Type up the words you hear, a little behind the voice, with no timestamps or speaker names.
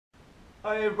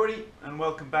Hi everybody, and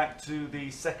welcome back to the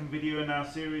second video in our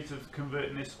series of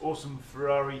converting this awesome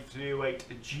Ferrari 308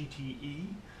 GTE.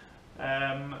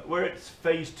 We're at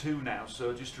phase 2 now,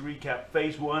 so just to recap,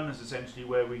 phase 1 is essentially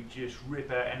where we just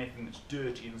rip out anything that's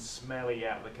dirty and smelly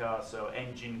out of the car, so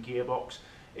engine, gearbox,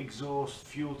 exhaust,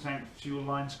 fuel tank, fuel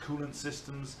lines, coolant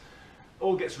systems,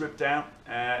 all gets ripped out,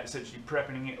 essentially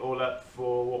prepping it all up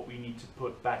for what we need to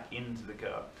put back into the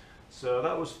car. So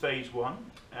that was phase 1.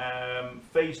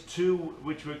 Phase 2,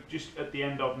 which we're just at the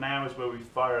end of now, is where we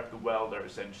fire up the welder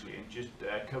essentially and just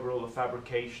cover all the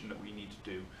fabrication that we need to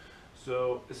do.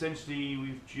 So essentially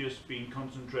we've just been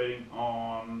concentrating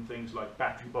on things like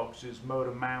battery boxes,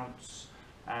 motor mounts,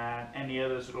 and any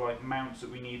other sort of like mounts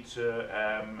that we need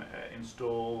to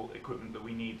install, equipment that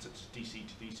we need such as DC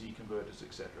to DC converters,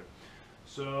 etc.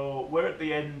 So we're at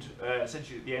the end,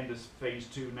 essentially at the end of phase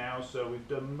 2 now, so we've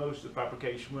done most of the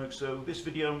fabrication work. So this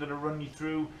video I'm going to run you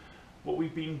through what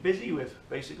we've been busy with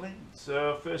basically.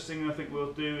 So first thing I think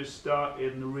we'll do is start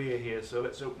in the rear here. So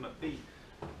let's open up the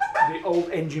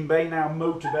old engine bay, now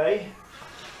motor bay.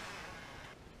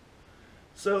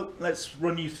 So let's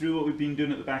run you through what we've been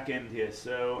doing at the back end here.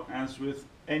 So as with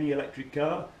any electric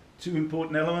car, two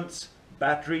important elements: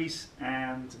 batteries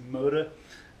and motor.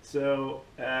 So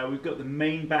we've got the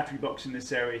main battery box in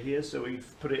this area here, so we've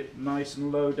put it nice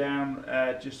and low down,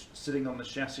 just sitting on the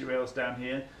chassis rails down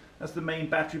here. That's the main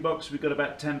battery box. We've got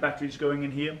about 10 batteries going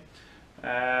in here,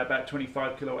 about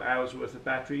 25 kilowatt hours worth of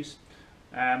batteries,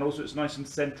 and also it's nice and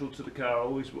central to the car.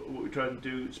 Always what we try and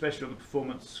do, especially on the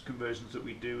performance conversions that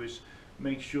we do, is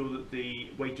make sure that the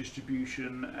weight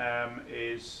distribution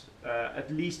is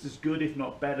at least as good, if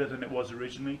not better, than it was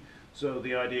originally. So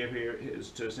the idea here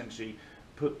is to essentially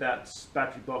put that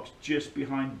battery box just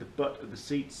behind the butt of the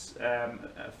seats,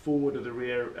 forward of the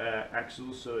rear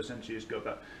axles, so essentially it's got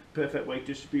that perfect weight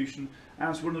distribution. And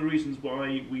that's one of the reasons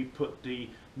why we put the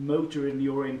motor in the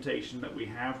orientation that we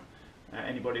have.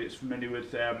 Anybody that's familiar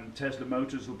with Tesla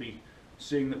motors will be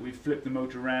seeing that we've flipped the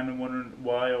motor around and wondering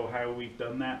why or how we've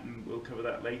done that, and we'll cover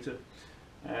that later.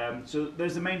 So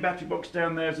there's the main battery box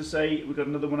down there. As I say, we've got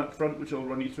another one up front which I'll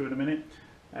run you through in a minute.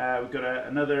 We've got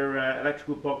another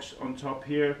electrical box on top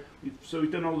here. So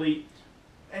we've done all the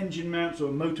engine mounts, or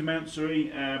motor mounts, sorry,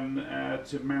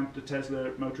 to mount the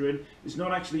Tesla motor in. It's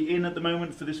not actually in at the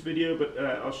moment for this video, but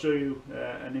I'll show you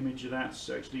an image of that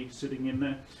actually sitting in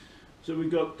there. So we've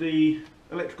got the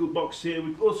electrical box here.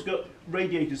 We've also got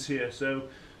radiators here. So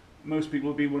most people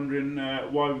will be wondering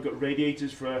why we've got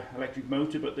radiators for an electric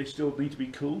motor, but they still need to be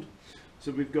cooled.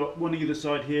 So we've got one either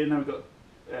side here. Now we've got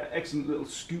excellent little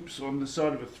scoops on the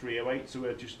side of a 308, so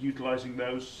we're just utilising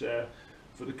those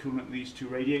for the coolant of these two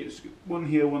radiators. One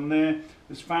here, one there.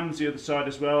 There's fans the other side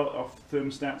as well off the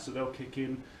thermostat, so they'll kick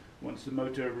in once the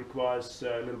motor requires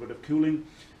a little bit of cooling.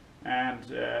 And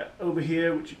over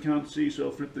here, which you can't see, so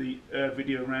I'll flip the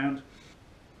video around.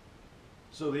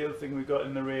 So the other thing we've got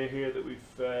in the rear here that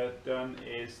we've done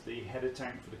is the header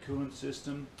tank for the coolant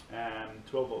system,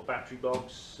 12-volt battery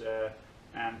box,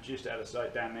 and just out of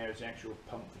sight down there is the actual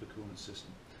pump for the coolant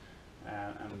system.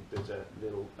 And there's a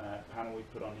little panel we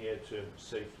put on here to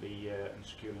safely and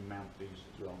securely mount these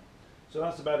as well. So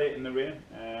that's about it in the rear.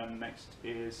 Next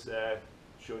is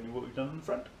showing you what we've done in the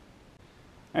front.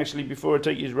 Actually, before I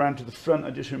take you around to the front, I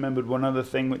just remembered one other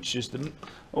thing, which is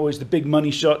always the big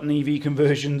money shot in EV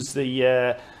conversions,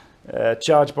 the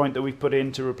charge point that we've put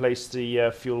in to replace the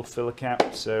fuel filler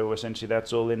cap. So essentially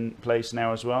that's all in place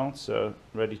now as well, so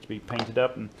ready to be painted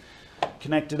up and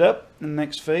connected up in the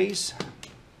next phase.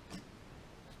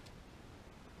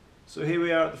 So here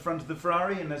we are at the front of the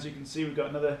Ferrari, and as you can see we've got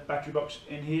another battery box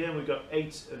in here. We've got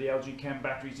 8 of the LG Chem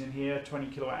batteries in here, 20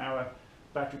 kilowatt hour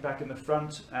battery pack in the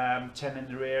front, 10 in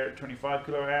the rear at 25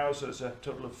 kilowatt hours, so it's a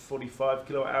total of 45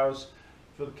 kilowatt hours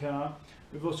for the car.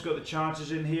 We've also got the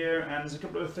chargers in here, and there's a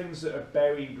couple of things that are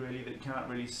buried really that you can't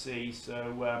really see,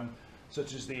 so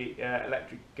such as the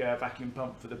electric vacuum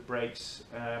pump for the brakes.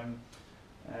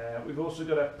 We've also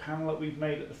got a panel that we've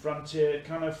made at the front here. It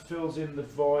kind of fills in the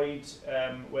void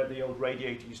where the old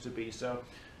radiator used to be, so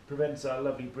prevents our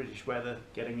lovely British weather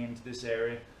getting into this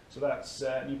area. So that's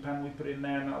a new panel we put in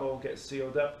there, and that'll all get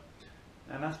sealed up.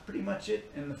 And that's pretty much it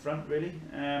in the front really.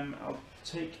 I'll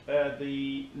take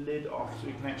the lid off so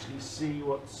you can actually see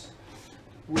what's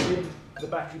within the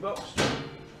battery box.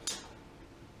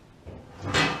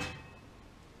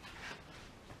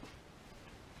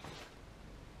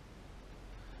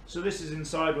 So this is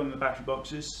inside one of the battery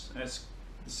boxes. It's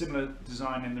a similar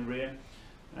design in the rear.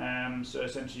 So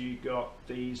essentially you've got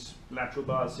these lateral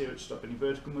bars here which stop any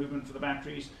vertical movement for the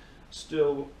batteries.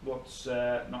 Still, what's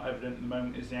not evident at the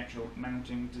moment is the actual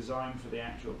mounting design for the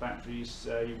actual batteries.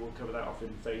 You will cover that off in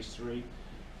phase 3.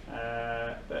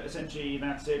 But essentially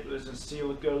that's it. There's a seal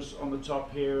that goes on the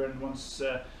top here, and once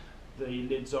the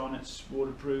lid's on, it's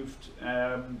waterproofed.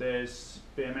 There's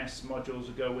BMS modules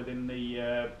that go within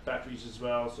the batteries as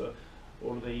well, so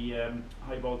all of the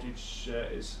high voltage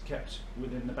is kept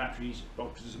within the batteries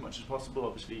boxes as much as possible.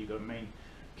 Obviously you've got a main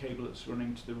cable that's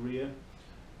running to the rear,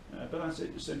 but that's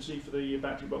it essentially for the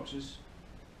battery boxes.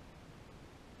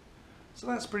 So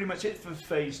that's pretty much it for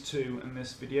phase 2 in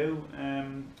this video.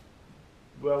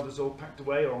 Welders all packed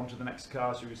away, or onto the next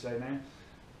car, shall we say now,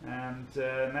 and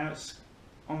now it's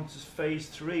on to phase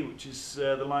 3, which is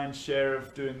the lion's share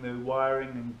of doing the wiring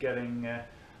and getting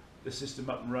the system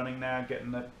up and running now,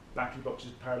 getting the battery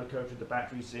boxes powder coated, the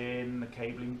batteries in, the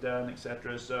cabling done,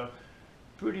 etc. So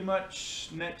pretty much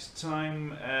next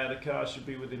time the car should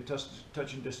be within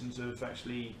touching distance of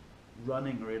actually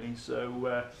running, really.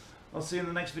 So I'll see you in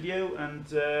the next video, and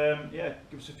yeah,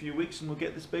 give us a few weeks and we'll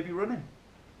get this baby running.